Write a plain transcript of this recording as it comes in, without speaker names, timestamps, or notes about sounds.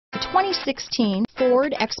2016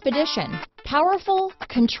 Ford Expedition. Powerful,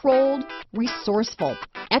 controlled, resourceful.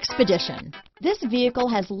 Expedition. This vehicle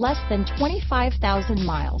has less than 25,000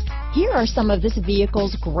 miles. Here are some of this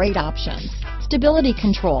vehicle's great options: stability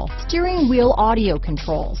control, steering wheel audio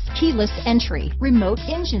controls, keyless entry, remote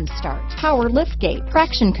engine start, power liftgate,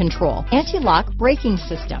 traction control, anti-lock braking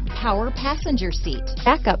system, power passenger seat,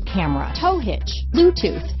 backup camera, tow hitch,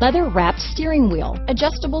 Bluetooth, leather-wrapped steering wheel,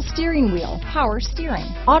 adjustable steering wheel, power steering,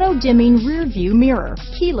 auto-dimming rear view mirror,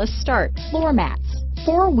 keyless start, floor mats,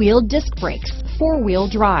 four-wheel disc brakes, four-wheel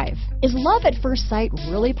drive. Is love at first sight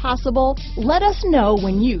really possible? Let us know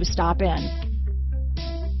when you stop in.